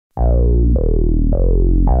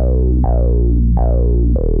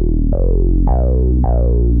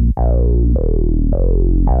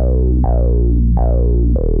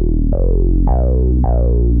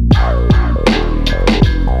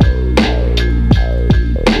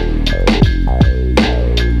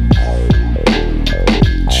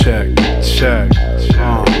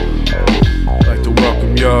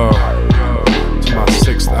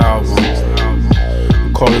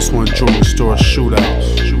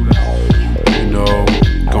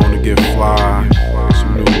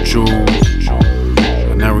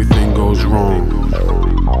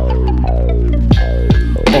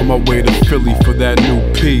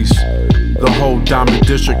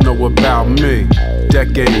district know about me.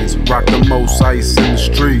 Decades, rock the most ice in the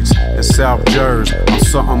streets. In South Jersey, I'm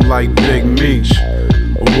something like Big Meech.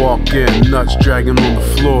 Walk in, nuts dragging on the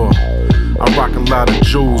floor. I rock a lot of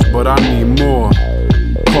jewels, but I need more.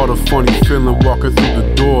 Caught a funny feeling walking through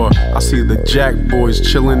the door. I see the Jack boys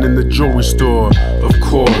chilling in the jewelry store. Of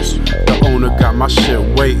course, the owner got my shit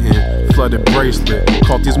waiting. Flooded bracelet,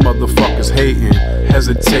 caught these motherfuckers hating,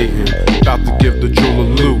 hesitating, about to give the jeweler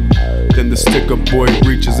loot. Then the sticker boy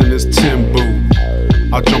reaches in his tin boot.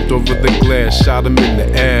 I jumped over the glass, shot him in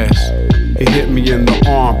the ass. He hit me in the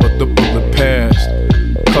arm, but the bullet passed.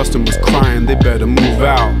 Customers crying, they better move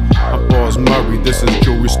out. I'm B.A.R.S. Murre, this is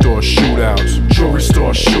Jewelry Store Shootouts. Jewelry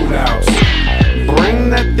Store Shootouts. Bring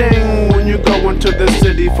that thing when you go into the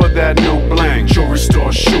city for that new bling. Jewelry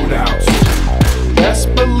Store Shootouts.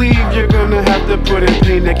 Best believe you're gonna have to put in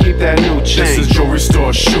pain to keep that new chain. This is Jewelry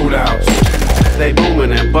Store Shootouts. They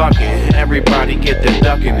booming and bucking, everybody get the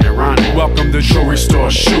ducking and running. Welcome to Jewelry Store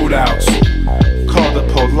Shootouts. Call the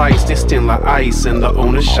police, they steal the ice and the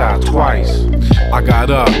owner shot twice. I got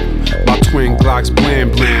up, my twin Glocks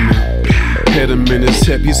blam-blamming. Hit him in his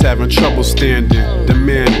hip, he's having trouble standing.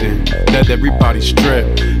 Demanding that everybody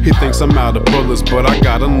strip. He thinks I'm out of bullets, but I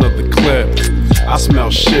got another clip. I smell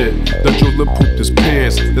shit, the jeweler pooped his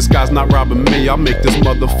pants. This guy's not robbing me, I'll make this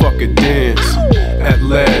motherfucker dance. At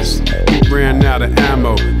last, he ran out of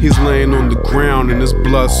ammo. He's laying on the ground in his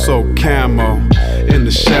blood-soaked camo. In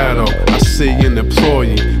the shadow, I see an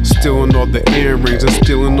employee stealing all the earrings and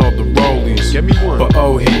stealing all the rollies. Give me one. But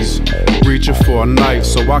oh, he's reaching for a knife,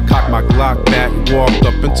 so I cocked my Glock back, walked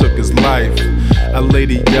up and took his life. A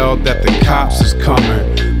lady yelled that the cops is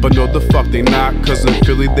coming, but no the fuck they not, cause in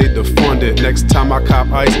Philly they defund it. Next time I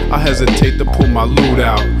cop ice, I hesitate to pull my loot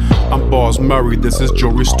out. I'm B.A.R.S. Murre, this is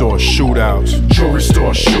Jewelry Store Shootouts. Jewelry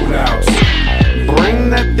Store Shootouts. Bring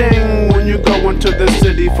that thing when you go into the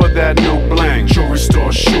city for that new bling. Jewelry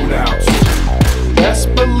Store Shootouts.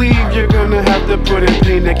 Best believe you're gonna have to put in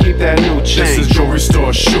pain to keep that new chain. This is Jewelry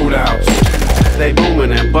Store Shootouts. They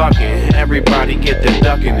booming and bucking, everybody get the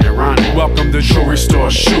ducking and running. Welcome to Jewelry Store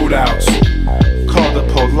Shootouts. Call the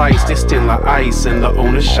police, they steal the ice and the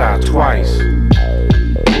owner shot twice.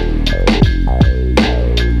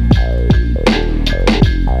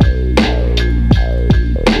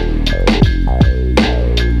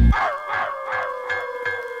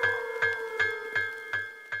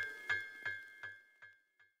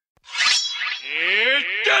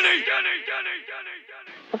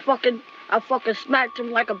 I fucking smacked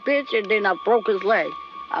him like a bitch and then I broke his leg.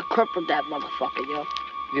 I crippled that motherfucker, yo.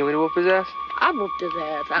 You want me to whoop his ass? I whooped his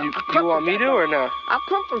ass. You want me to or no? I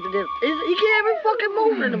crippled him. He can't even fucking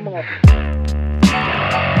move anymore.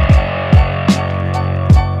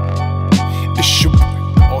 It's your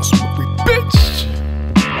B.A.R.S. Murre, bitch.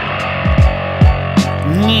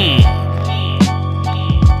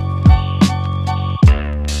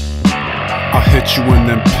 I hit you in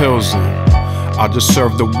them pills and I just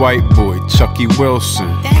served the white boy, Chucky Wilson.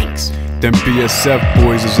 Thanks. Them BSF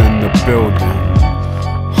boys is in the building.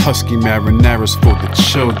 Husky marinaras for the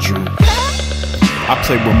children. I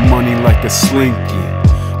play with money like a slinky.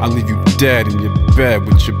 I leave you dead in your bed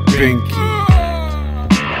with your binky.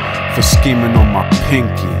 For scheming on my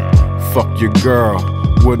pinky. Fuck your girl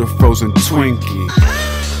with a frozen Twinkie.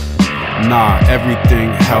 Nah, everything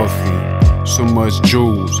healthy. So much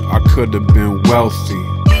jewels, I could've been wealthy.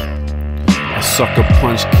 A sucker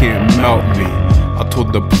punch can't melt me. I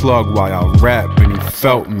told the plug why I rap and he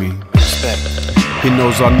felt me. He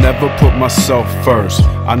knows I never put myself first.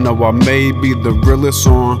 I know I may be the realest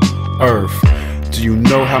on earth. Do you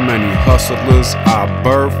know how many hustlers I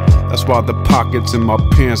birthed? That's why the pockets in my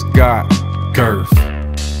pants got girth.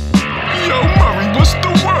 Yo, Murre, what's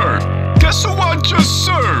the word? Guess who I just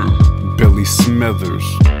served? Billy Smithers.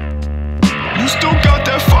 You still got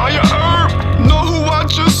that fire herb? Know who I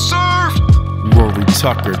just served? Rory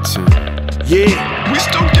Tuckerton. Yeah, we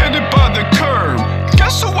still get it by the curb.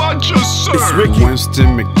 Guess who I just served?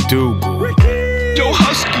 Winston McDougal. Yo,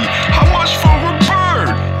 Husky, how much for a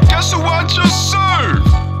bird? Guess who I just served?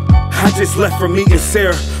 I just left from meeting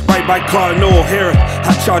Sarah, right by Cardinal O'Hara.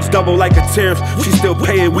 I charged double like a tariff. She still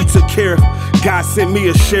paying, we took care of. God sent me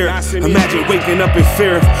a sheriff. Imagine waking up in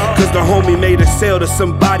fear, cause the homie made a sale to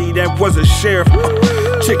somebody that was a sheriff.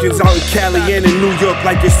 Chickens out in Cali and in New York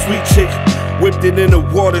like a sweet chick. Whipped it in the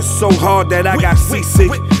water so hard that I got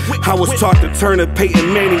seasick. I was taught to turn a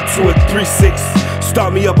Peyton Manning to a 3-6.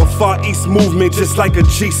 Start me up a Far East movement just like a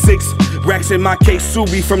G6. Racks in my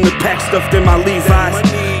K-Subi from the pack stuffed in my Levi's.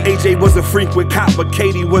 AJ was a frequent cop, but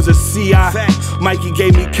Katie was a CI. Mikey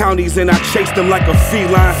gave me counties and I chased him like a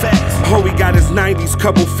feline. Hoey got his 90s,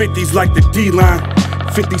 couple 50s like the D-line.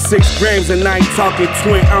 56 grams and I ain't talking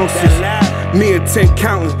twin ounces. Me and 10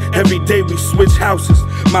 counting, every day we switch houses.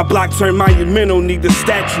 My block turned monumental, need the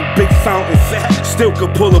statue, big fountain. Still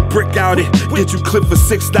could pull a brick out it, get you clipped for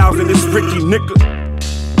 6,000, this Ricky nigga.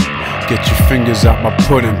 Get your fingers out my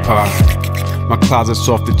pudding pie. My closet's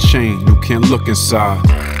off the chain, you can't look inside.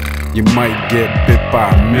 You might get bit by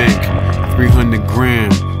a mink. 300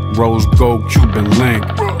 gram, rose gold Cuban link.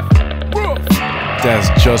 That's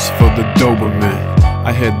just for the Doberman.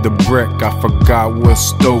 I had the brick, I forgot what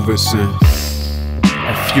stove it's in.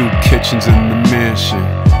 A few kitchens in the mansion.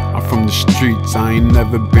 I'm from the streets, I ain't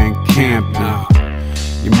never been camping.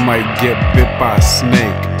 You might get bit by a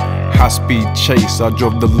snake. High speed chase, I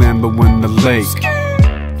drove the Lambo in the lake.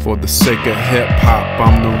 For the sake of hip hop,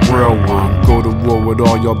 I'm the real one. Go to war with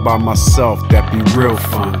all y'all by myself, that be real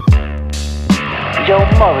fun. Yo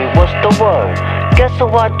Murray, what's the word? Guess who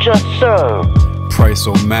I just served? Price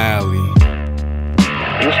O'Malley.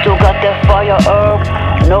 You still got that fire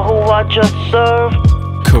herb? Know who I just served?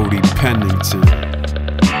 Cody Pennington.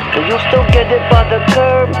 Do you still get it by the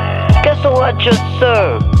curb? Guess who I just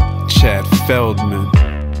served? Chad Feldman.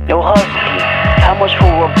 Yo Husky, how much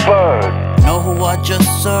for a bird? Know who I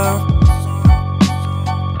just served?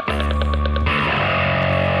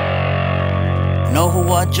 Know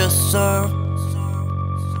who I just served?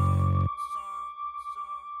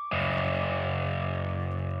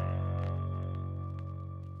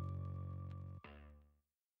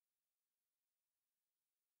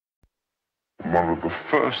 One of the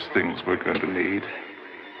first things we're going to need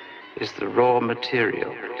is the raw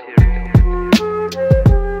material.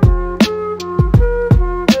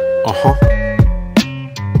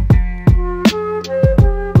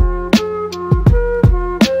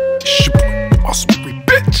 Awesome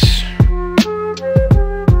bitch.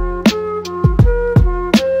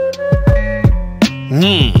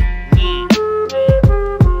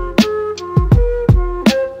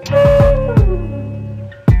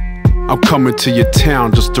 I'm coming to your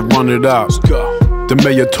town just to run it up. The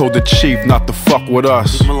mayor told the chief not to fuck with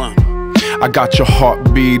us. I got your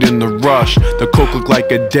heartbeat in the rush. The coke look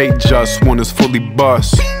like a date just when it's fully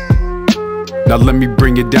bust. Now let me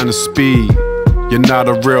bring it down to speed. You're not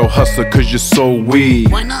a real hustler cause you're so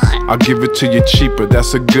weed. Why not? I'll give it to you cheaper,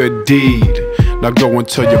 that's a good deed. Now go and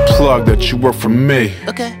tell your plug that you work for me.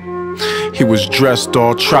 Okay. He was dressed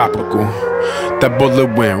all tropical. That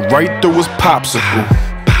bullet went right through his popsicle.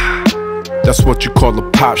 That's what you call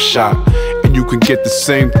a pop shot. And you can get the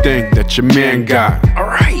same thing that your man got.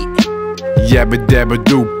 Alright. Yabba dabba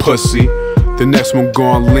do pussy. The next one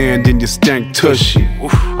gon' land in your stank tushy.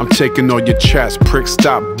 I'm taking all your traps, prick,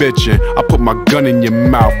 stop bitching. I put my gun in your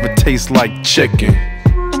mouth, it tastes like chicken.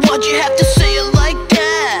 Why'd you have to say it like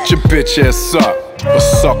that? Your bitch ass up, or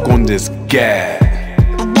suck on this gag.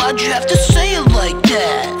 Why'd you have to say it like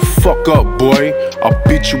that? Fuck up, boy, I'll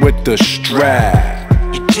beat you with the strap.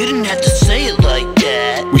 You didn't have to say it like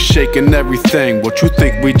that. We shaking everything, what you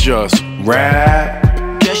think we just rap?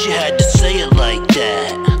 Guess you had to say it like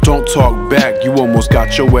that. Don't talk back, you almost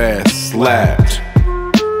got your ass slapped.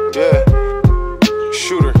 Yeah,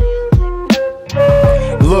 shooter.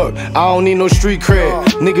 Look, I don't need no street cred.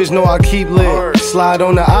 Niggas know I keep lit. Slide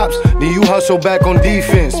on the ops, then you hustle back on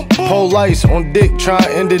defense. Pole lights on dick, try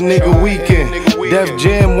to end a nigga weekend. Def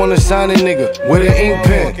Jam wanna sign a nigga with an ink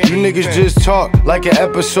pen. You niggas just talk like an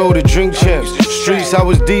episode of Drink Champs. Streets I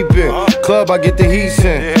was deep in, club I get the heat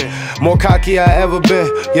sent. More cocky I ever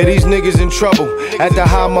been, yeah these niggas in trouble. At the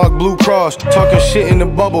High Mark Blue Cross, talking shit in the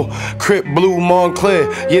bubble. Crip Blue Montclair,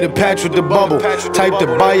 yeah the patch with the bubble. Type to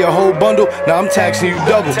buy your whole bundle, now I'm taxing you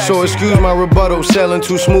double. So excuse my rebuttal, selling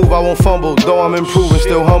too smooth I won't fumble. Though I'm improving,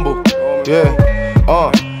 still humble,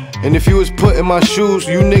 yeah, and if you was put in my shoes,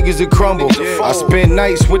 you niggas would crumble. I spent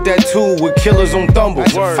nights with that tool with killers on Thumble.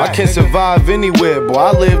 I can survive anywhere, boy,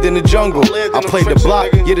 I lived in the jungle. I played the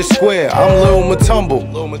block, yeah the square, I'm Lil Matumble.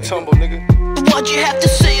 Why'd you have to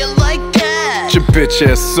say it like that? Your bitch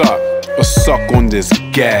ass up, or suck on this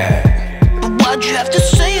gag. Why'd you have to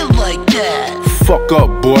say it like that? Fuck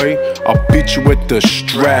up, boy, I'll beat you with the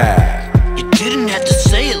strap. You didn't have to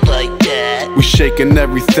say it like that. We shaking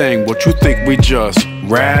everything, what you think we just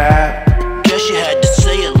rap? Guess you had to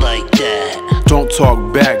say it like that. Don't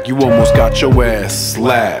talk back, you almost got your ass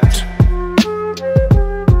slapped.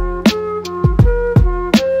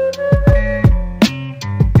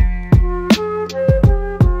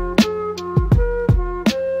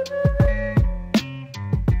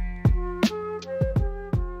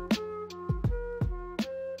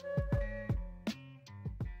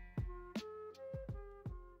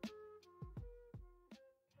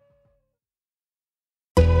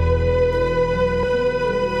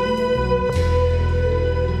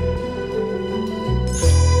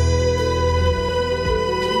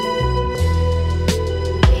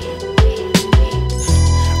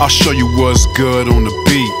 I'll show you what's good on the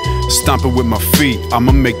beat. Stomping with my feet,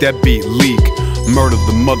 I'ma make that beat leak. Murder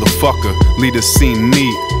the motherfucker, leave the scene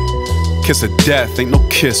neat. Kiss of death, ain't no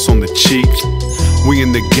kiss on the cheek. We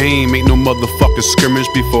in the game, ain't no motherfucking scrimmage.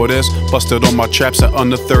 Before this, busted on my traps at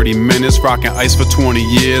under 30 minutes. Rocking ice for 20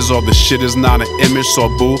 years, all the shit is not an image. Saw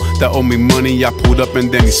boo that owe me money, I pulled up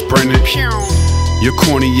and then he sprinted. Your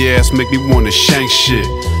corny ass make me wanna shank shit.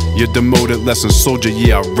 Your demoted lesson soldier,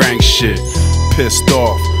 yeah I rank shit. Pissed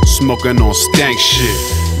off, smoking on stank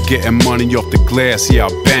shit. Getting money off the glass, yeah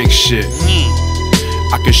I bank shit.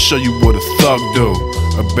 I can show you what a thug do,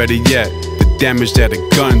 or better yet, the damage that a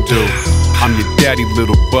gun do. I'm your daddy,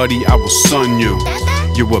 little buddy, I will son you.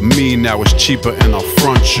 You with me now, it's cheaper and I'll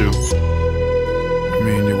front you. I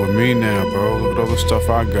mean, you with me now, bro. Look at all the stuff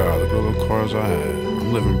I got, look at all the cars I had.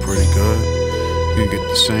 I'm living pretty good. You get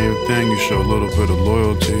the same thing, you show a little bit of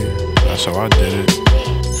loyalty. That's how I did it.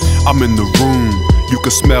 I'm in the room, you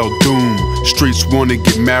can smell doom. Streets wanna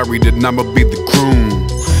get married and I'ma be the groom.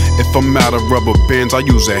 If I'm out of rubber bands, I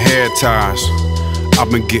use a hair ties.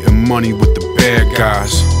 I've been getting money with the bad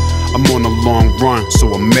guys. I'm on a long run,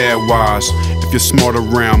 so I'm mad wise. If you're smart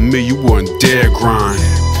around me, you wouldn't dare grind.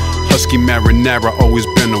 Husky marinara, always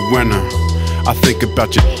been a winner. I think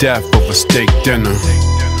about your death over steak dinner.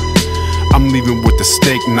 I'm leaving with the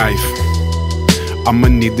steak knife. I'ma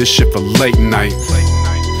need this shit for late night.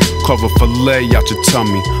 Cover fillet out your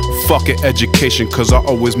tummy. Fuck it, education, cause I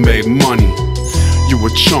always made money. You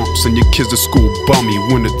were chumps and your kids at school bummy.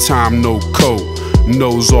 Winter time, no coat,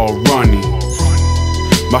 nose all runny.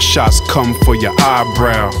 My shots come for your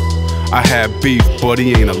eyebrow. I had beef, but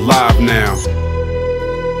he ain't alive now.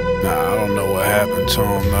 Nah, I don't know what happened to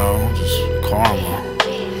him though, just karma.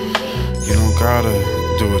 You don't gotta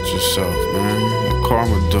do it yourself, man. Let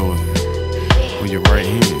karma do it with your right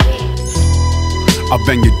hand. I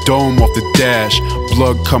bang your dome off the dash.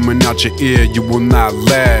 Blood coming out your ear, you will not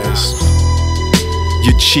last.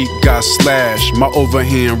 Your cheek got slashed, my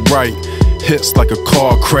overhand right hits like a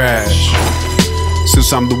car crash.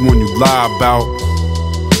 Since I'm the one you lie about,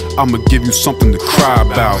 I'ma give you something to cry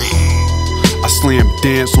about. I slam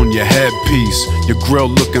dance on your headpiece, your grill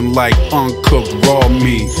looking like uncooked raw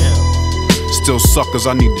meat. Still suckers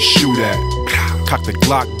I need to shoot at. Cock the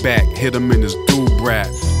Glock back, hit him in his do-brat.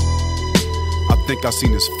 I think I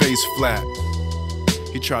seen his face flat.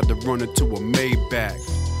 He tried to run into a Maybach.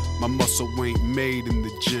 My muscle ain't made in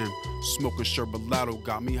the gym. Smoking sherbalato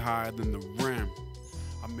got me higher than the rim.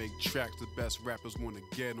 I make tracks the best rappers wanna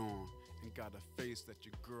get on, and got a face that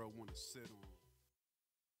your girl wanna sit on.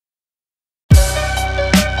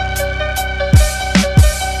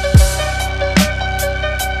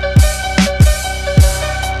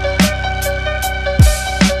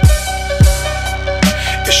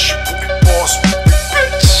 It's your boy B.A.R.S,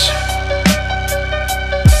 bitch.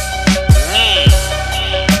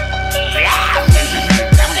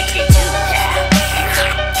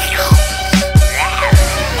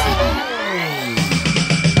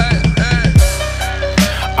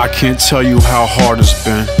 I can't tell you how hard it's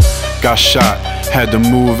been. Got shot, had to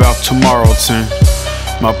move out to Marlton.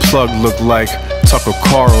 My plug looked like Tucker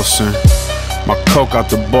Carlson. My coke out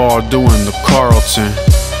the bar doing the Carlton.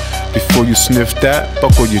 Before you sniff that,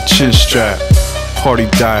 buckle your chin strap. Party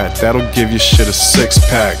diet, that'll give your shit a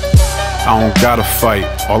six-pack. I don't gotta fight,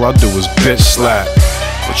 all I do is bitch slap.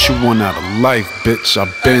 What you want out of life, bitch, I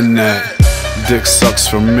been that. Dick sucks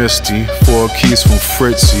from Misty, 4 keys from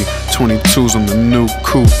Fritzy, 22s on the new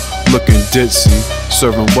coupe, looking ditzy.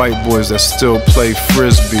 Serving white boys that still play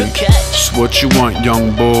frisbee. Just what you want,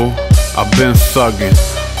 young bull, I've been thuggin'.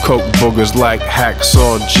 Coke boogers like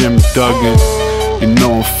hacksaw Jim Duggan. You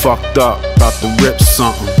know I'm fucked up, about to rip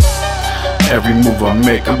something. Every move I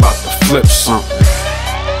make, I'm about to flip something.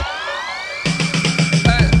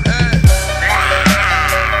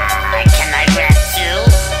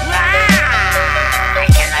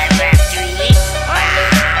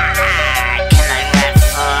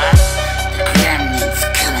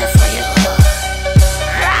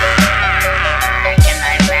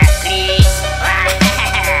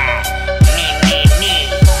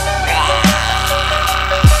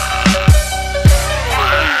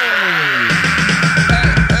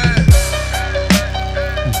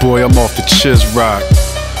 Boy, I'm off the chiz rock.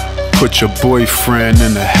 Put your boyfriend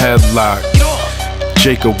in a headlock.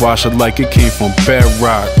 Jacob wash it like it came from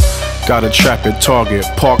bedrock. Got a trap at Target,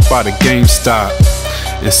 parked by the GameStop.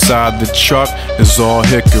 Inside the truck is all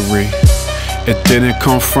hickory. It didn't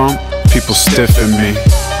come from people stiffing me.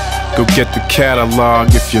 Go get the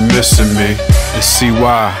catalog if you're missing me, and see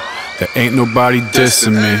why there ain't nobody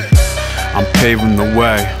dissing me. I'm paving the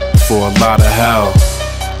way for a lot of hell.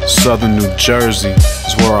 Southern New Jersey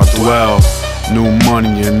is where I dwell. New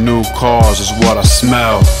money and new cars is what I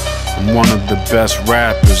smell. I'm one of the best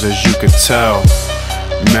rappers, as you could tell.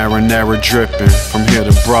 Marinara dripping from here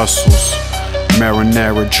to Brussels.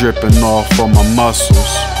 Marinara dripping off of my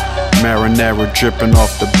muscles. Marinara dripping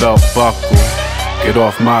off the belt buckle. Get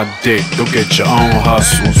off my dick, go get your own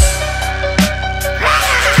hustles.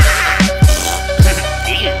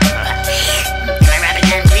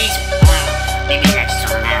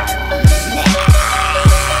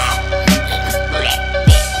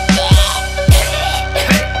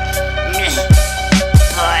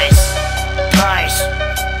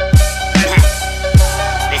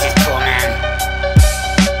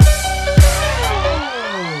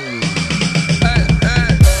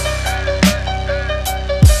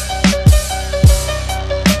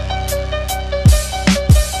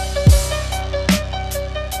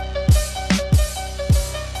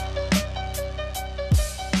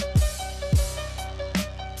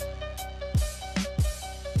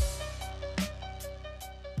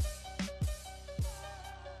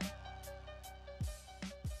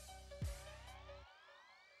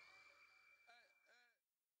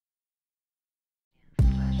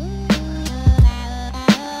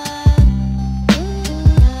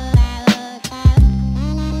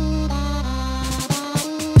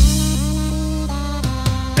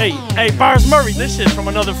 Hey, B.A.R.S. Murre, this shit's from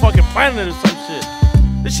another fucking planet or some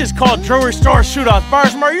shit. This shit's called Jewelry Store Shootouts.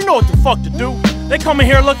 B.A.R.S. Murre, you know what the fuck to do. They come in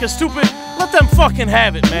here looking stupid, let them fucking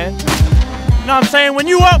have it, man. You know what I'm saying? When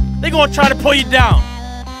you up, they gonna try to pull you down.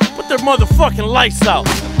 Put their motherfucking lights out,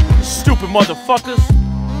 you stupid motherfuckers.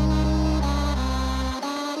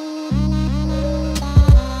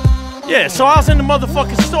 Yeah, so I was in the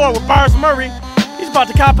motherfucking store with B.A.R.S. Murre. He's about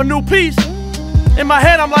to cop a new piece. In my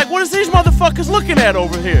head, I'm like, what is these motherfuckers looking at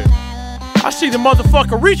over here? I see the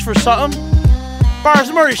motherfucker reach for something.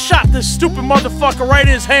 B.A.R.S. Murre shot this stupid motherfucker right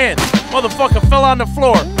in his hand. Motherfucker fell on the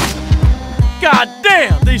floor. God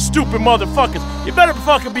damn, these stupid motherfuckers. You better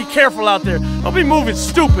fucking be careful out there. Don't be moving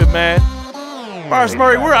stupid, man. B.A.R.S.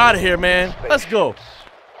 Murre, we're out of here, man. Let's go.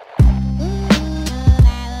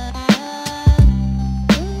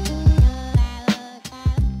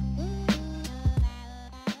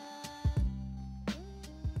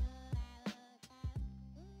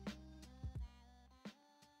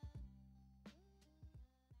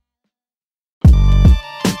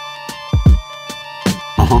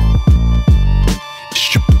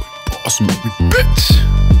 Bitch.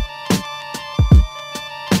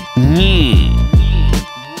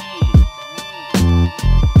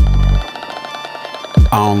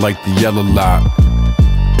 I don't like the yellow lot.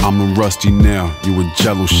 I'm a rusty nail, you a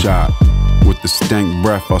jello shot. With the stank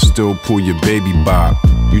breath, I'll still pull your baby bop.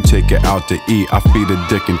 You take it out to eat, I feed a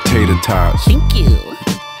dick and tater tots. Thank you.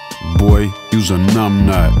 Boy, you's a numb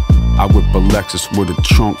nut. I whip a Lexus with a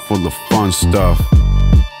trunk full of fun stuff.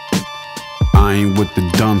 I ain't with the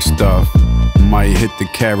dumb stuff. Might hit the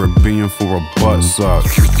Caribbean for a butt suck.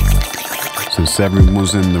 Since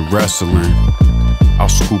everyone's in the wrestling, I'll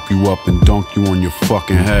scoop you up and dunk you on your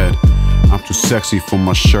fucking head. I'm too sexy for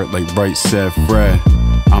my shirt like Bright said Fred.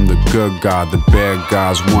 I'm the good guy, the bad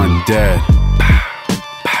guy's one dead.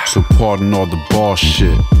 So pardon all the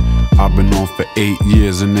bullshit. I've been on for 8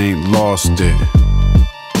 years and ain't lost it.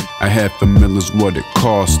 I had for millers what it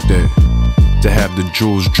cost it to have the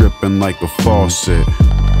jewels dripping like a faucet.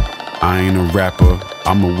 I ain't a rapper,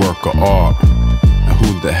 I'm a work of art. And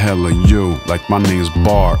who the hell are you? Like my name's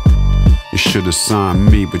Bart. You should've signed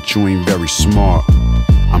me, but you ain't very smart.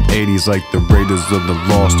 I'm 80s like the Raiders of the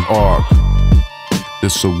Lost Ark.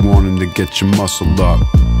 This a warning to get your muscle up.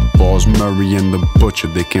 Balls Murre and the Butcher,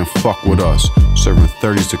 they can't fuck with us. Serving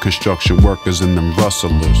 30s to construction workers and them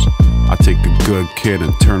rustlers. I take a good kid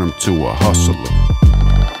and turn him to a hustler.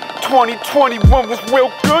 2021 was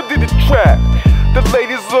real good to the trap. The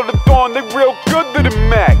ladies of the dawn, they real good to the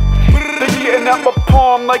Mac. They eating out my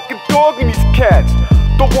palm like a dog in these cats.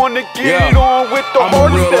 The one that get it on with the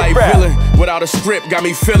hardest that rap. Villain without a script, got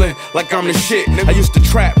me feeling like I'm the shit. I used to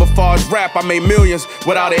trap before I was rap, I made millions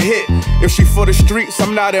without a hit. If she for the streets,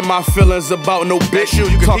 I'm not in my feelings about no bitch.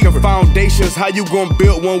 You talking foundations, how you gon'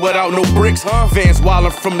 build one without no bricks? Fans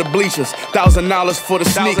wildin' from the bleachers, $1,000 for the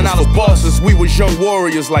sneakers. For bosses, we was young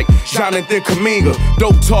warriors like Jonathan Kaminga.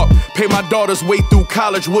 Dope talk, pay my daughter's way through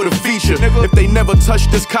college with a feature. If they never touch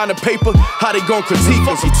this kind of paper, how they gon' critique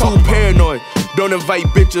us? He too paranoid, don't invite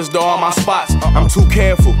bitches to all my spots. I'm too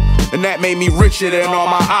careful, and that made me richer than all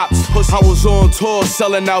my ops. I was on tour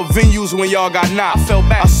selling out venues when y'all got knocked.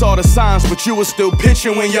 I saw the signs, but you was still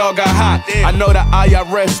pitching when y'all got hot. I know the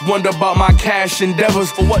IRS wonder about my cash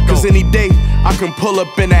endeavors. Cause any day I can pull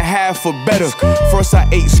up in a half or better. First I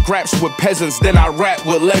ate scraps with peasants, then I rap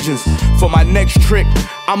with legends. For my next trick,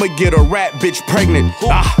 I'ma get a rat bitch pregnant.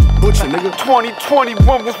 Butcher, nigga.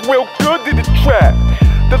 2021 was real good to the trap.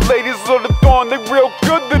 The ladies of the dawn, they real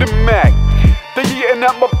good to the Mac. They eating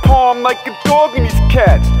at my palm like a dog and these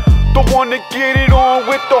cats. The one that get it on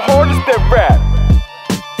with the hardest that rap.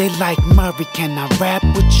 They like, Murray, can I rap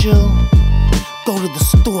with you? Go to the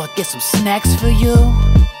store, get some snacks for you.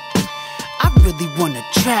 I really wanna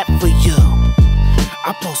trap for you.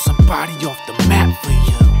 I pull somebody off the map for you.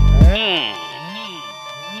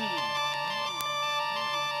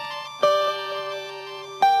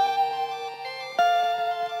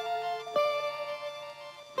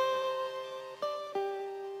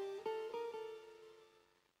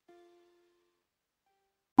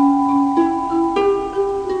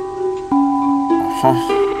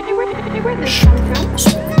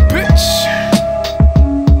 Bitch.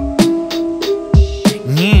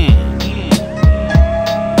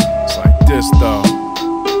 It's like this though.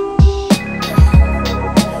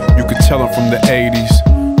 You could tell I'm from the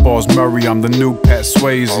 80s. Balls Murray, I'm the new Pat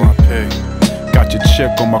Swayze. Got your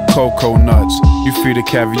chick on my cocoa nuts. You feed her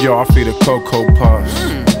caviar, I feed her Cocoa Puffs.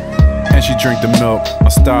 And she drink the milk. My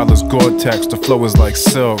style is Gore-Tex, the flow is like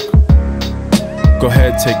silk. Go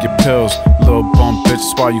ahead, take your pills. Little bum bitch,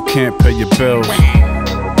 that's why you can't pay your bills.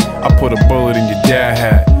 I put a bullet in your dad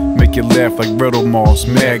hat. Make you laugh like Riddle Moss,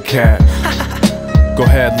 Mad Cat. Go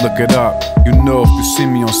ahead, look it up. You know if you see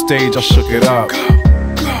me on stage, I shook it up.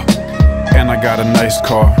 And I got a nice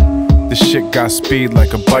car. This shit got speed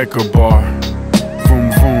like a biker bar.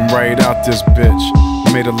 Vroom vroom, right out this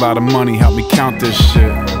bitch. Made a lot of money, help me count this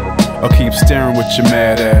shit. I'll keep staring with your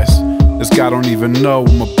mad ass. This guy don't even know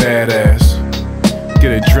I'm a badass.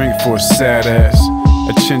 Get a drink for a sad ass.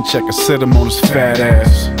 A chin check, I sit him on his fat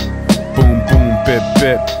ass. Boom, boom, bip,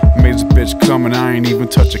 bip. Made this bitch come and I ain't even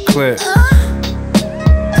touch a clip.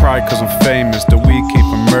 Probably cause I'm famous. The weed came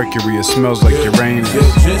from Mercury, it smells like Uranus.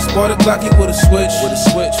 Just bought a Glocky with a switch.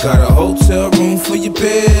 Got a hotel room for your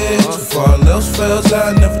bitch. If all else fails,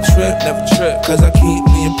 I never trip. Cause I keep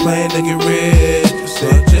me a plan to get rich.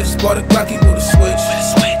 Just bought a Glocky with a switch.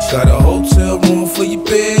 Got a hotel room for your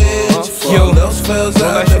bitch. If all else fails,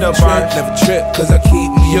 I never trip. Cause I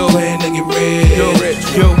keep me a plan to get rich.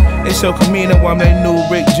 It's ElCamino, I'm that new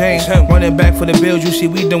Rick James. Running back for the bills, you see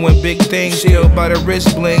we doing big things. Still by the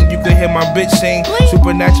wrist bling, you can hear my bitch sing.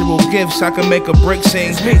 Supernatural gifts, I can make a brick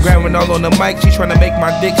sing. Grabbing all on the mic, she tryna make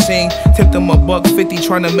my dick sing. Tipped them $1.50,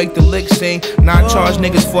 tryna make the lick sing. Now I charge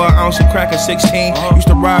niggas for an ounce of crack at 16. Used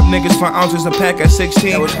to rob niggas for ounces a pack at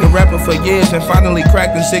 16. Been rapping for years and finally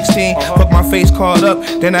cracked in 16. Put my face card up,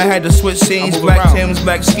 then I had to switch scenes. Black Timbs,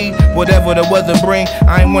 black ski, whatever the weather bring.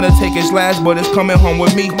 I ain't wanna take his last, but it's coming home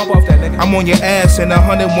with me. I'm on your ass in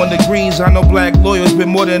 101 degrees. I know black lawyers been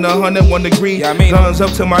more than 101 degrees. Guns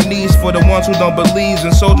up to my knees for the ones who don't believe,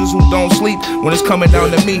 and soldiers who don't sleep when it's coming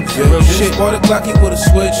down to me. Real shit. Bought a Glocky with a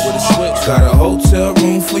switch. Got a hotel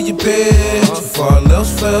room for your bitch. If all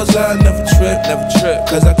else fails, I never trip.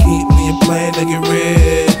 Cause I keep me a plan to get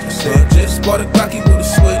rich. Just bought a Glocky with a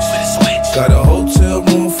switch. Got a hotel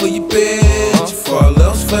room for your bitch. If all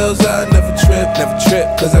else fails, I never trip.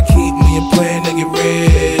 Cause I keep me a plan to get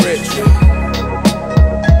rich.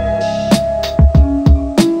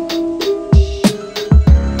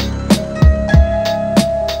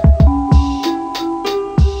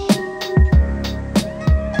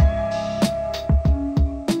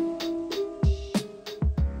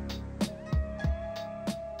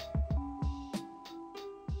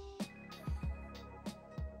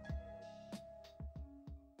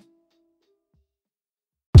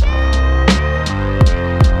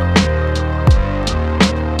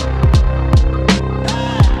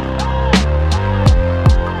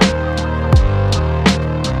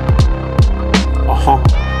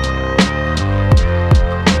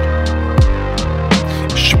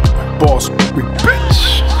 Boss, we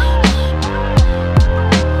bitch.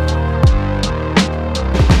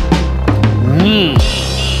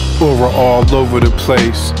 Aura all over the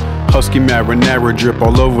place. Husky marinara drip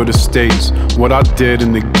all over the states. What I did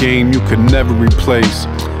in the game you could never replace.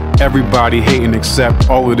 Everybody hating except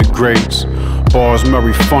all of the greats. Bars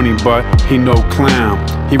Murray funny but he no clown.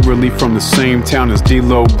 He really from the same town as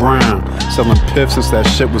D-Lo Brown. Selling piff since that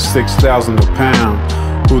shit was 6,000 a pound.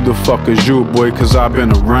 Who the fuck is you, boy, cause I've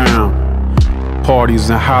been around. Parties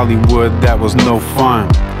in Hollywood, that was no fun.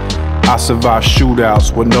 I survived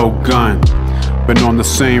shootouts with no gun. Been on the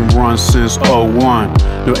same run since 01.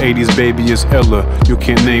 No 80s baby is iller, you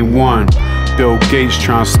can't name one. Bill Gates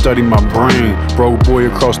trying to study my brain. Broke boy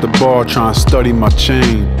across the bar trying to study my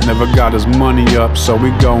chain. Never got his money up, so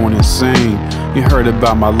we going insane. You heard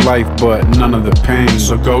about my life, but none of the pain.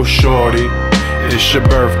 So go shorty, it's your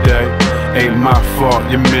birthday. Ain't my fault,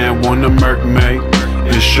 your man wanna murk me.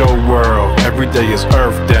 It's your world, every day is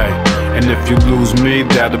Earth Day. And if you lose me,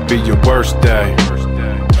 that'll be your worst day.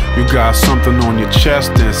 You got something on your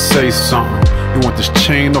chest, then say something. You want this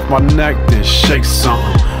chain off my neck, then shake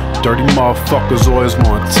something. Dirty motherfuckers always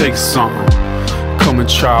wanna take something. Come and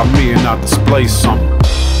try me and I'll display something.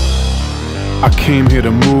 I came here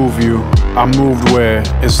to move you. I moved where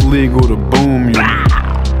it's legal to boom you.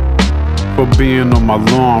 For being on my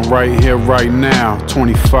lawn, right here, right now,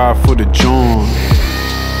 25 for the John.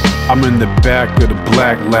 I'm in the back of the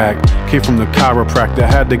black lag. Came from the chiropractor,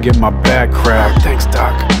 had to get my back cracked. Thanks,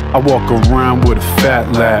 doc. I walk around with a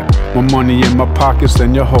fat lap. More money in my pockets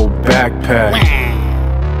than your whole backpack.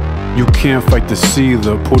 You can't fight the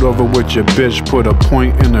Caesar. Pulled over with your bitch, put a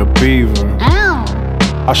point in a beaver.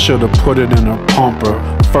 I should've put it in a pumper.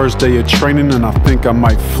 First day of training and I think I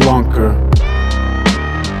might flunk her.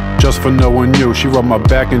 Just for knowing you, she rubbed my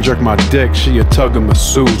back and jerked my dick. She a tug of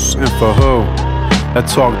masseuse, and for who? That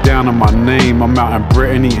talk down on my name. I'm out in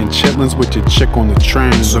Brittany and chitlins with your chick on the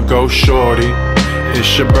train. So go shorty,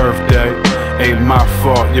 it's your birthday. Ain't my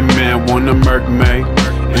fault, your man wanna murk me.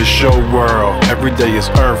 It's your world, every day is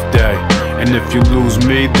Earth Day. And if you lose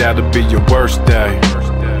me, that'll be your worst day.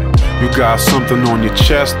 You got something on your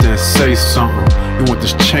chest, then say something. You want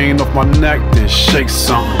this chain off my neck, then shake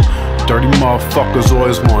something. Dirty motherfuckers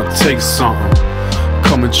always wanna take something.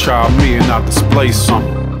 Come and try me and I'll display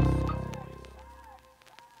something.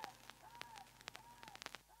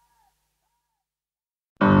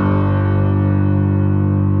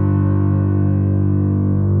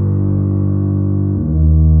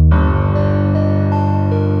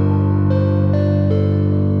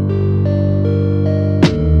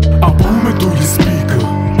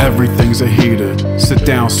 Everything's a heater. Sit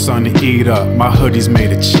down, son, and eat up. My hoodie's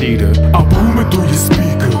made of cheetah. I'm booming through your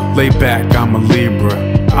speaker. Lay back, I'm a Libra.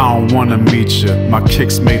 I don't wanna meet ya. My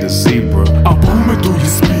kick's made of zebra. I'm booming through your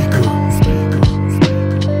speaker.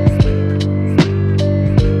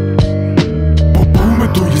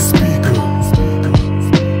 Booming through your speaker.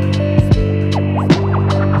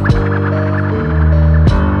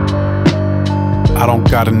 I don't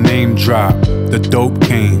got a name drop. The dope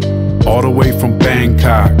came all the way from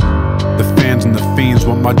Bangkok. The fans and the fiends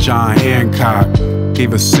want my John Hancock.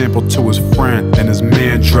 Gave a sample to his friend and his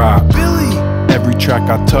man dropped. Billy. Every track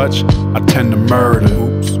I touch, I tend to murder.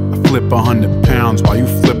 Oops. I flip 100 pounds while you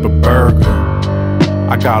flip a burger.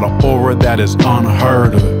 I got an aura that is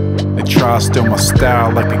unheard of. They try to steal my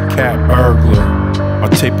style like a cat burglar. I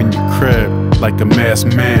tape in your crib like a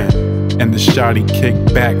masked man. And the shotty kick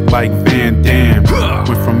back like Van Damme.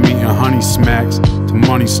 Went from eating honey smacks to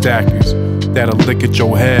money stackers that'll lick at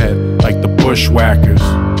your head like the bushwhackers.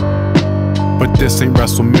 But this ain't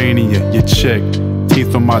WrestleMania, your chick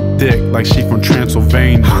teeth on my dick like she from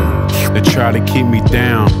Transylvania. They try to keep me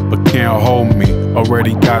down, but can't hold me.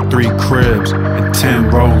 Already got 3 cribs and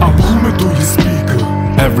 10 rollies. I'm booming through your speaker.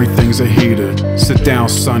 Everything's a heater. Sit down,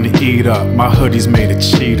 son, and eat up. My hoodie's made of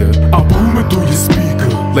cheetah. I'm booming through your speaker.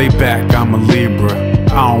 Lay back, I'm a Libra.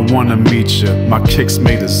 I don't wanna meet ya. My kick's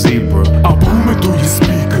made of zebra. I'm booming through your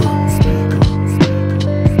speaker.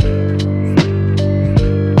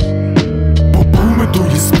 Booming through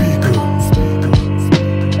your speaker.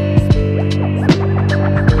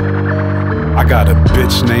 I got a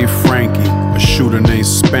bitch named Frankie, a shooter named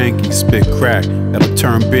Spanky. Spit crack that'll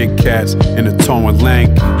turn big cats into tall and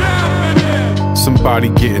lanky. Somebody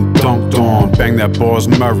getting dunked on. Bang that B.A.R.S.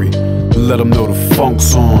 Murre. Let them know the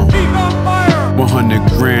funk's on. 100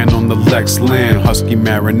 grand on the Lex land. Husky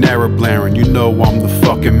marinara blaring. You know I'm the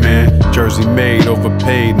fucking man. Jersey made,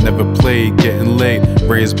 overpaid, never played, getting laid.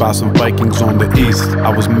 Raised by some Vikings on the east. I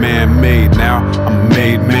was man-made, now I'm a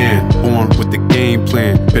made man. Born with the game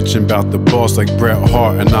plan. Bitching about the boss like Bret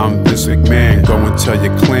Hart and I'm Vince McMahon. Go and tell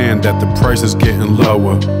your clan that the price is getting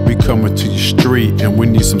lower. We coming to your street and we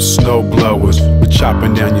need some snow blowers. We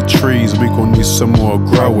chopping down your trees, we gon' need some more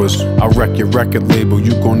growers. I wreck your record label,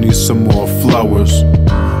 you gon' need some more flowers.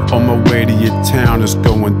 On my way to your town, it's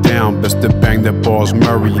going down. Best to bang that B.A.R.S.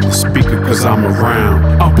 Murre in the speaker, cause I'm around.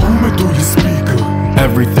 I'm booming through your speaker.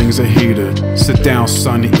 Everything's a heater. Sit down,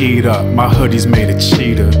 son, and eat up. My hoodie's made of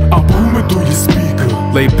cheetah. I'm booming through your speaker.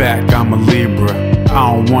 Lay back, I'm a Libra.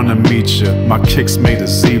 I don't wanna meet ya. My kick's made of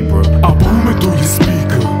zebra. I'm booming through your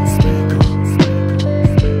speaker.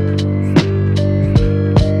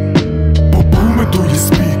 Booming through your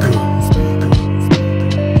speaker.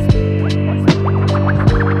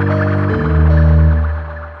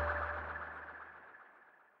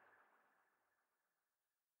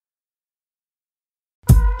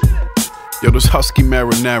 Yo, this husky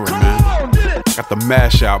marinara, man. Got the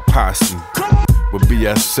mash out posse with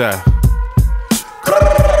BSF.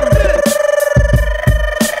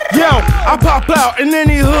 Yo, I pop out in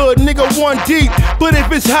any hood, nigga 1 deep. But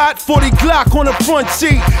if it's hot, 40 Glock on the front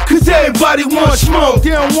seat. Cause everybody wants smoke,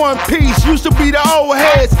 they don't want peace. Used to be the old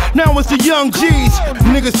heads, now it's the young G's.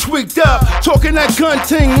 Niggas tweaked up, talking that gun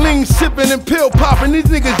ting, lean sipping and pill popping. These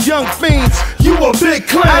niggas young fiends, you a big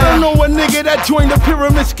clown. I don't know a nigga that joined the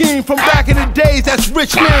pyramid scheme from back in the days that's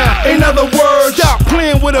rich now. In other words, stop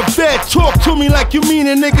playing with a vet. Talk to me like you mean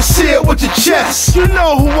a nigga, say it with your chest. You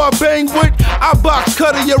know who I bang with? I box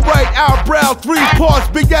cutter your right eyebrow, 3 parts,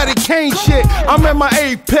 Big Daddy Kane shit. I'm at my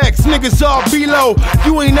apex, niggas all below.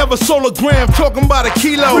 You ain't never sold a gram, talking about a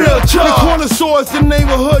kilo. Real talk. The corner store is the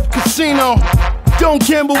neighborhood casino. Don't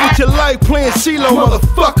gamble with your life playing CeeLo,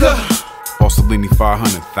 motherfucker. Bossellini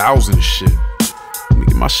 500,000 shit. Let me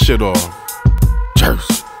get my shit off.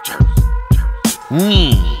 Cheers.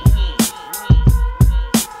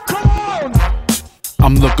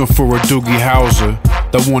 I'm looking for a Doogie Howser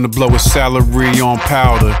that wanna blow his salary on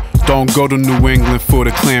powder. Don't go to New England for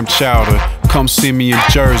the clam chowder. Come see me in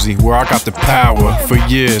Jersey, where I got the power. For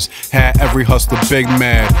years, had every hustler big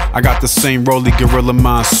mad. I got the same Rolly Gorilla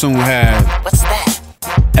Monsoon had. What's that?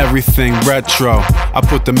 Everything retro. I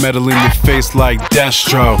put the metal in your face like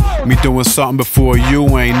Destro. Me doing something before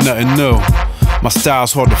you ain't nothing new. My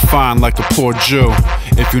style's hard to find like a poor Jew.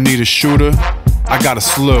 If you need a shooter, I got a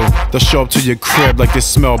slew. They'll show up to your crib like they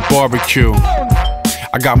smell barbecue.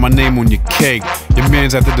 I got my name on your cake. Your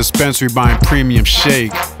man's at the dispensary buying premium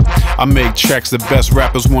shake. I make tracks the best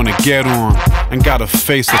rappers wanna get on, and got a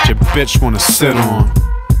face that your bitch wanna sit on.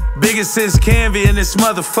 Biggest since Canvey in this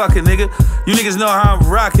motherfucker, nigga. You niggas know how I'm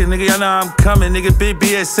rocking, nigga. Y'all know how I'm coming, nigga. Big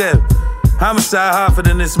BSF. Homicide Hartford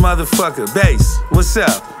in this motherfucker. Bass, what's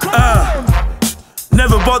up?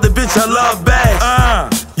 Never bought the bitch I love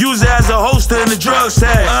back. Use it as a holster in the drug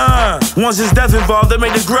stash. Once there's death involved, they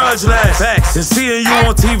make the grudge last. Facts. And seeing you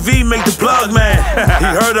on TV make the plug mad. He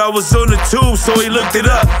heard I was on the tube, so he looked it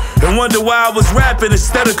up and wondered why I was rapping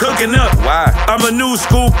instead of cooking up. Why? I'm a new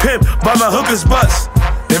school pimp by my hooker's butts.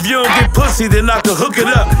 If you don't get pussy, then I could hook it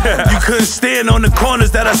up. You couldn't stand on the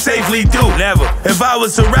corners that I safely do. Never. If I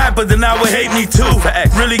was a rapper, then I would hate me too.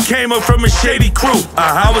 Facts. Really came up from a shady crew.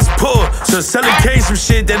 I was poor, so selling came some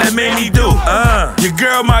shit that made me do. Your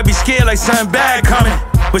girl might be scared like something bad coming,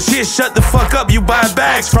 but she'll shut the fuck up, you buy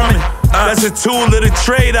bags from it. That's a tool of the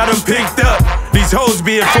trade I done picked up. These hoes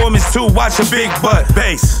be informants too, watch a big butt.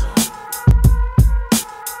 Bass.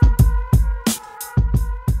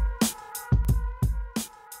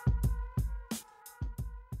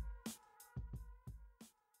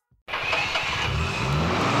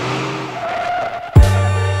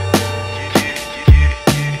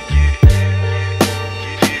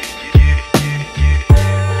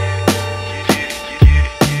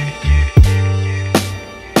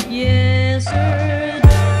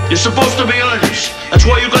 You're supposed to be earners. That's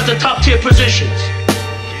why you got the top tier positions.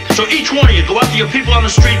 So each one of you go after your people on the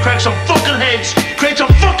street, crack some fucking heads, create some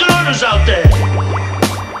fucking earners out there.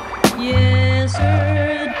 Yes,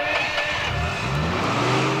 sir.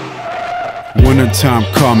 Wintertime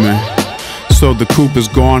coming, so the coupe is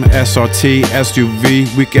gone. SRT,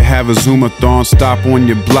 SUV, we could have a Zoomathon. Stop on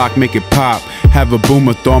your block, make it pop. Have a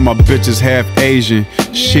boomathon, my bitch is half Asian.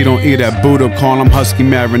 She don't eat that Buddha, call him husky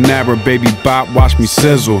marinara. Baby bop, watch me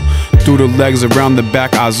sizzle. Through the legs around the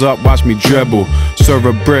back, eyes up, watch me dribble. Serve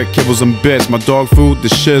a brick, kibbles and bits, my dog food, the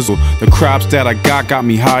shizzle. The crops that I got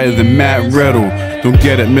me higher than Matt Riddle. Don't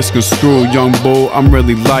get it misconstrued, young bull, I'm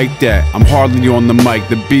really like that. I'm hardly on the mic,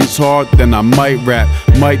 the beat's hard, then I might rap.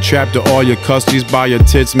 Might trap to all your custies, buy your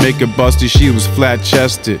tits, make her busty. She was flat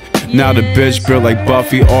chested. Now the bitch built like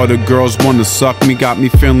Buffy, all the girls wanna suck me. Got me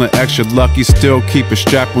feeling extra lucky, still keep a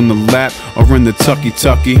strap on the lap or in the tucky.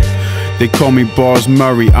 They call me B.A.R.S.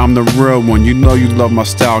 Murre, I'm the real one. You know you love my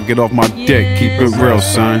style, get off my dick, keep it real,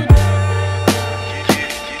 son.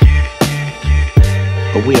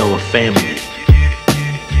 But we are a family.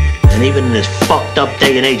 And even in this fucked up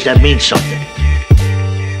day and age, that means something.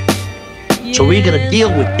 So we're gonna deal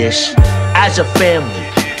with this as a family,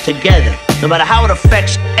 together. No matter how it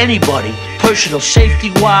affects anybody, personal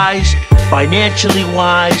safety wise, financially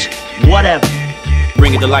wise, whatever.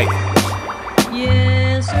 Bring it to life.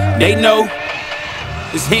 Yes. They know.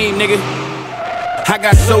 It's Heem, nigga. I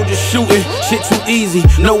got soldiers shooting, shit too easy,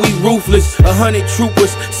 no we ruthless. 100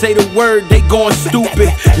 troopers, say the word, they going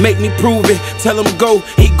stupid. Make me prove it, tell him go,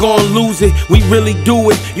 he gon' lose it. We really do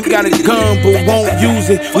it, you got a gun but won't use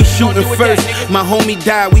it. We shooting first, my homie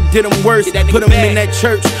died, we did him worse. Put him in that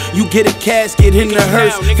church, you get a casket in the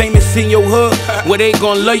hearse. Famous in your hood, where they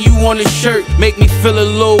gon' love you on the shirt. Make me feel a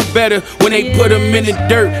little better when they put him in the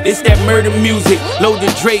dirt. It's that murder music, load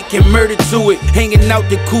the Drake and murder to it. Hanging out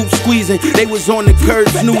the coupe squeezing, they was on the curb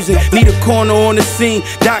snoozing. Need a corner on the scene,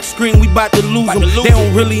 Doc scream, we bout to lose them. They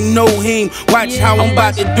don't really know him, watch how I'm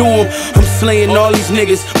about to do him. I'm slaying all these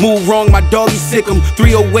niggas, move wrong, my doggy sick 'em.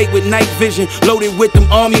 308 with night vision, loaded with them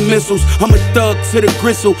army missiles. I'm a thug to the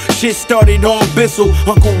gristle, shit started on Bissell.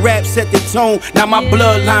 Uncle Rap set the tone, now my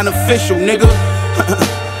bloodline official, nigga.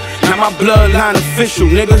 Now my bloodline official,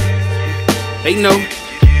 nigga. They know.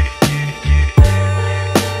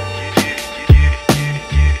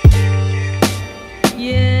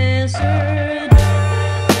 Yes, sir.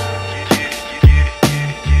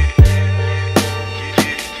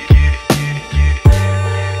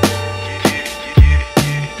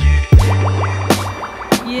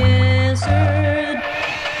 Yes, sir.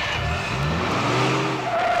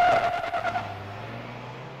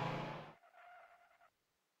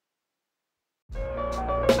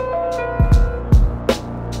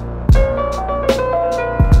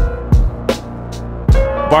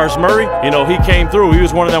 B.A.R.S. Murre, you know, he came through. He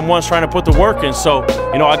was one of them ones trying to put the work in. So,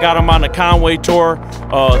 you know, I got him on the Conway tour,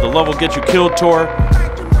 the Love Will Get You Killed tour.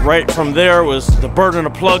 Right from there was the Burden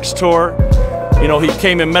of Plugs tour. You know, he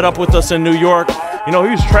came and met up with us in New York. You know, he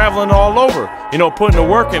was traveling all over, you know, putting the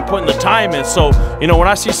work in, putting the time in. So, you know, when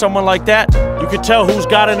I see someone like that, you can tell who's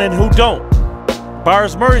got it and who don't.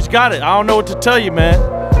 B.A.R.S. Murre's got it. I don't know what to tell you, man.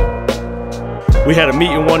 We had a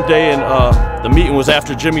meeting one day, and the meeting was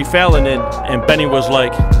after Jimmy Fallon, and Benny was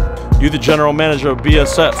like, "You the general manager of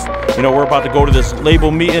BSF. You know, we're about to go to this label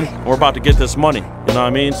meeting, and we're about to get this money." You know what I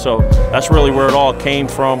mean? So that's really where it all came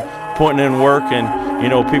from, putting in work and, you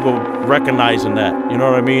know, people recognizing that, you know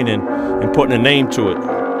what I mean, and putting a name to it.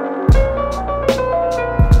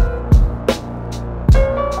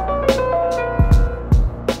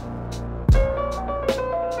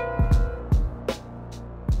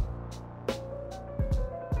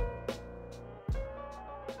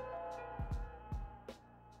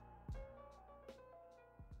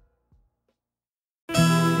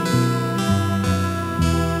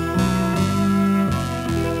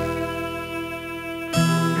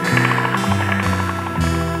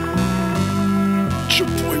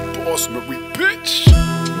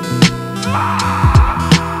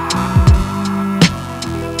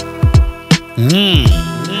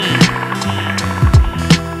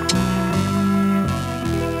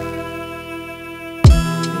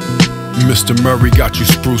 Mr. Murre got you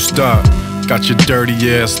spruced up, got your dirty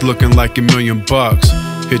ass looking like $1 million.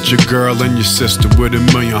 Hit your girl and your sister with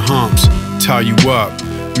 1,000,000 humps, tie you up,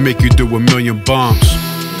 make you do 1,000,000 bumps.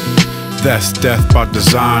 That's death by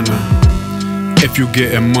designer. If you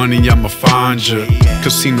getting money, I'ma find you.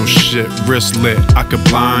 Casino shit, wrist lit, I could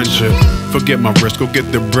blind you. Forget my wrist, go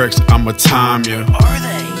get the bricks, I'ma time you.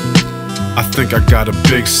 I think I got a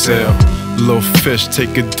big sale. Little fish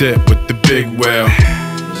take a dip with the big whale.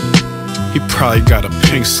 He probably got a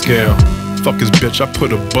pink scale. Fuck his bitch, I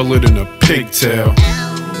put a bullet in a pigtail.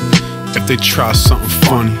 If they try something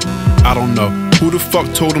funny, I don't know who the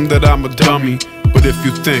fuck told him that I'm a dummy. But if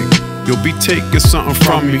you think you'll be taking something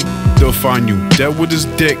from me, they'll find you dead with his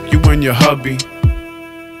dick, you and your hubby.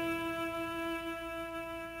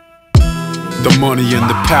 The money and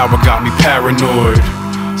the power got me paranoid.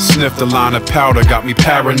 Sniff the line of powder got me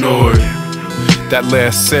paranoid. That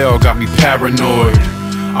last sale got me paranoid.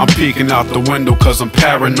 I'm peeking out the window cause I'm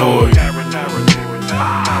paranoid.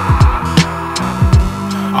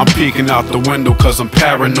 I'm peeking out the window cause I'm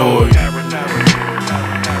paranoid.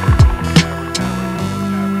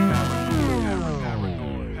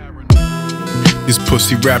 These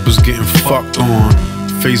pussy rappers getting fucked on,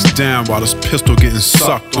 face down while this pistol getting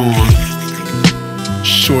sucked on.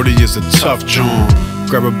 Shorty is a tough John,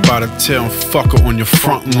 grab her by the tail and fuck her on your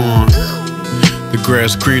front lawn. The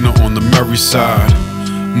grass greener on the Murre side,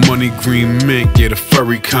 money green mink, yeah the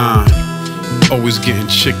furry kind. Always getting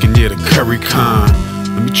chicken, yeah the curry kind.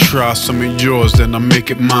 Let me try some of yours, then I'll make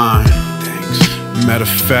it mine. Thanks. Matter of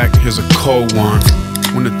fact, here's a cold one.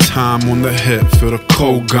 When the time on the hip, feel the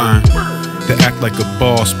cold gun. They act like a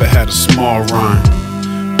boss, but had a small run.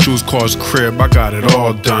 Juice Car's crib, I got it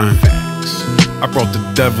all done. I brought the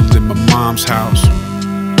devil in my mom's house.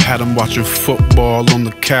 Had him watching football on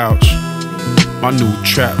the couch. My new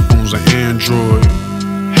trap phone's an Android.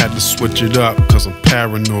 Had to switch it up cause I'm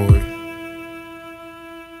paranoid.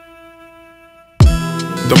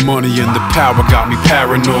 The money and the power got me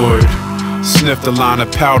paranoid. Sniff the line of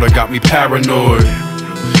powder got me paranoid.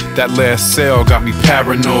 That last sale got me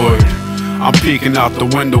paranoid. I'm peeking out the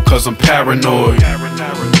window cause I'm paranoid.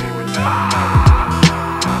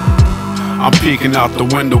 I'm peeking out the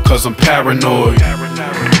window cause I'm paranoid.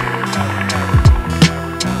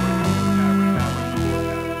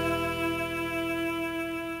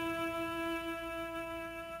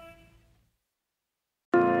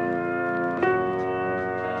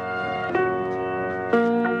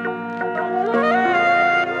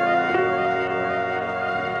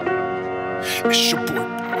 It's your boy,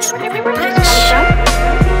 B.A.R.S.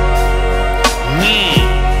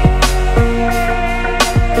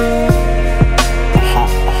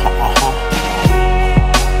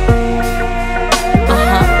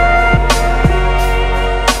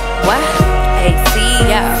 What? AC,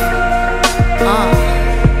 yeah.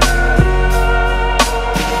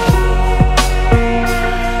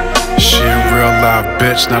 She a real live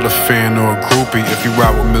bitch, not a fan or a groupie. If you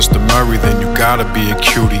ride with Mr. Murre, then you gotta be a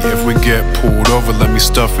cutie. If we get pulled over, let me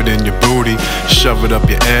stuff it in your booty. Shove it up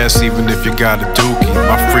your ass, even if you got a dookie.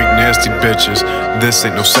 My freak nasty bitches, this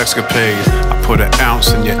ain't no sexcapade. I put an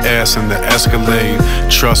ounce in your ass in the Escalade.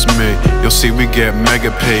 Trust me, you'll see we get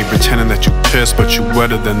mega paid. Pretending that you pissed, but you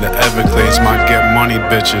wetter than the Everglades. Might get money,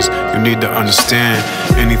 bitches, you need to understand.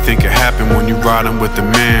 Anything can happen when you riding with the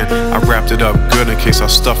man. I wrapped it up good in case I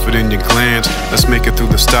stuff it in your glands. Let's make it through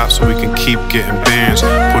the stop so we can keep getting bands.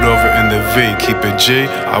 Put over in the V, keep it G.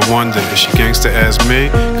 I wonder if she gangsta as me,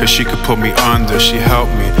 cause she could put me under. She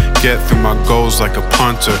helped me get through my goals like a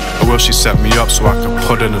punter. Or will she set me up so I can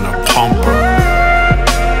put it in a pumper?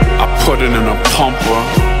 I put it in a pumper.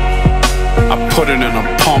 I put it in a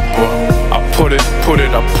pumper. I put it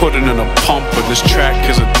in a pumper. This track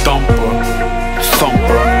is a thumper.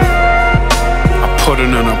 Thumper. I put it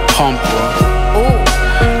in a pumper.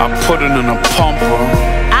 I put it in a pumper.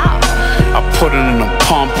 I put it in a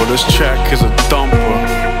pumper. This track is a thumper.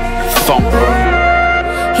 Thumper.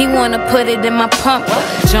 He wanna put it in my pumper.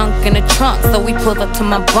 Junk in the trunk, so we pull up to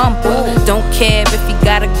my bumper. Don't care if he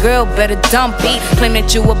got a girl, better dump it. Claim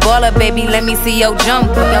that you a baller, baby, let me see your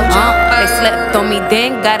jumper. They slept on me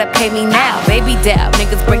then, gotta pay me now. Baby down,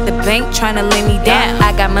 niggas break the bank, tryna lay me down.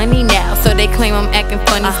 I got money now, so they claim I'm acting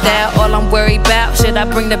funny style. All I'm worried about, should I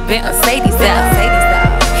bring the Mercedes out?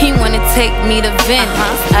 He wanna take me to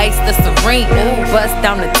Venice, ice the Serena, bust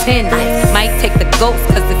down the tennis. Might take the ghost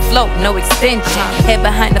cause it float, no extension. Head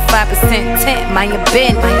behind the 5% tent, mind your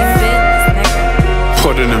business.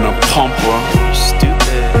 Put it in a pumper.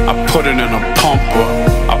 Stupid. I put it in a pumper.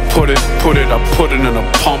 I put it in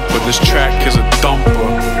a pumper. This track is a thumper.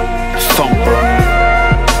 Thumper.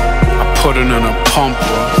 I put it in a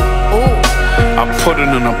pumper. I put it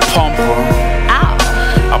in a pumper.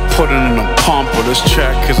 I put it in a pumper. This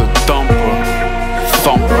track is a thumper.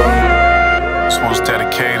 Thumper. This one's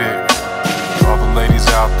dedicated to all the ladies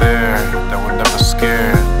out there that were never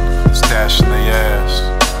scared of stashing their ass.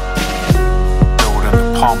 Throw it in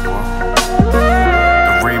the pumper.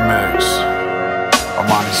 The remix.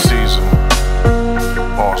 Armani Caesar.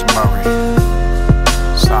 Boss Murre.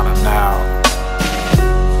 Signing out.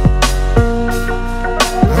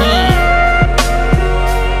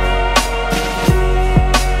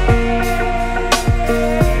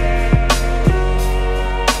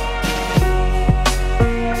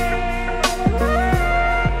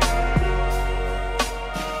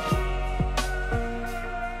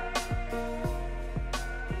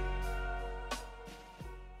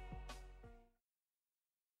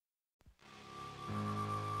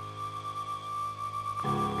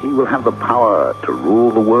 He will have the power to rule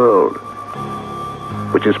the world,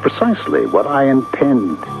 which is precisely what I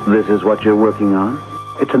intend. This is what you're working on?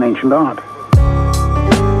 It's an ancient art.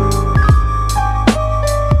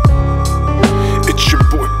 It's your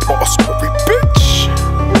boy, Boss Murre, bitch.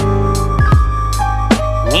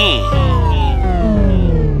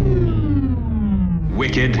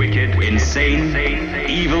 Wicked, insane,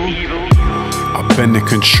 evil. I've been in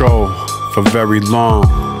control for very long.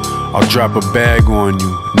 I'll drop a bag on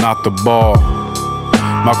you, not the ball.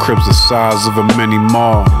 My crib's the size of a mini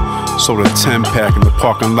mall. Sold a 10-pack in the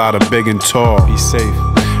parking lot of Big and Tall. Be safe.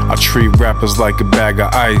 I treat rappers like a bag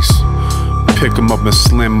of ice. Pick 'em up and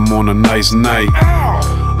slim 'em on a nice night.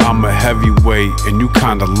 I'm a heavyweight and you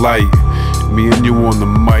kinda light. Me and you on the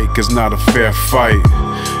mic is not a fair fight.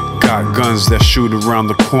 Got guns that shoot around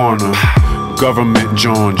the corner. Government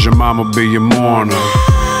joined, your mama be your mourner.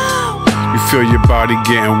 You feel your body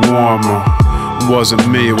getting warmer. It wasn't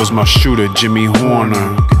me, it was my shooter, Jimmy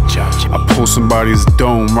Horner. I pulled somebody's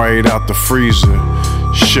dome right out the freezer.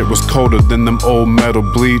 Shit was colder than them old metal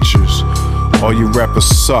bleachers. All you rappers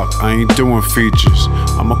suck, I ain't doing features.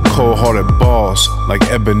 I'm a cold-hearted boss, like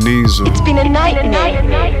Ebenezer. It's been a nightmare.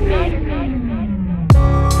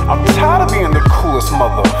 I'm tired of being the coolest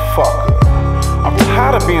motherfucker. I'm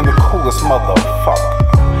tired of being the coolest motherfucker.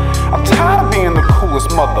 I'm tired of being the coolest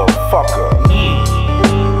motherfucker.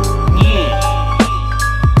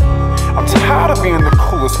 I'm tired of being the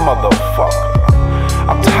coolest motherfucker.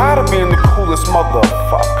 I'm tired of being the coolest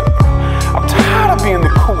motherfucker. I'm tired of being the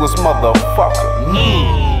coolest motherfucker.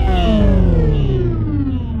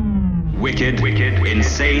 Wicked,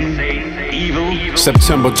 insane, evil.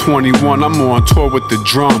 September 21, I'm on tour with the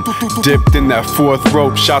drum. Dipped in that fourth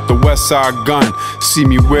rope, shot the West Side gun. See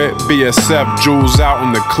me with BSF, jewels out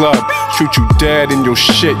in the club. Shoot you dead in your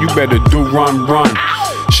shit, you better do run.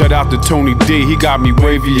 Shout out to Tony D, he got me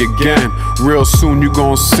wavy again. Real soon you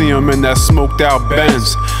gon' see him in that smoked out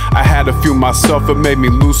Benz. I had a few myself, it made me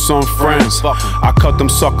lose some friends. I cut them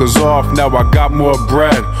suckers off, now I got more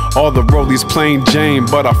bread. All the rollies plain Jane,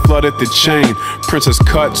 but I flooded the chain. Princess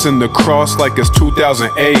cuts in the cross like it's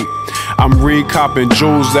 2008. I'm re-copping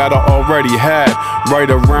jewels that I already had. Right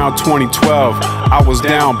around 2012, I was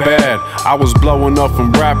down bad. I was blowing up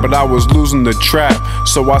from rap, but I was losing the trap.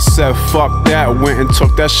 So I said fuck that, went and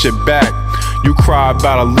took that shit back. You cry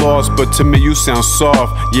about a loss, but to me you sound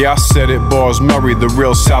soft. Yeah, I said it, B.A.R.S, Murre, the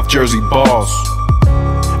real South Jersey boss.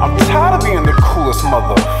 I'm tired of being the coolest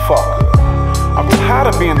motherfucker. I'm tired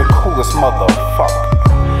of being the coolest motherfucker.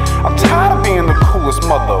 I'm tired of being the coolest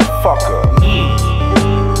motherfucker.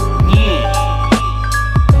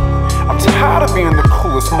 I'm tired of being the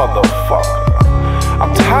coolest motherfucker.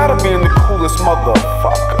 I'm tired of being the coolest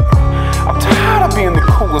motherfucker. I'm tired of being the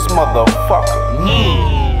coolest motherfucker.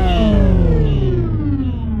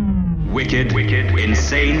 Wicked,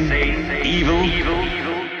 insane, evil.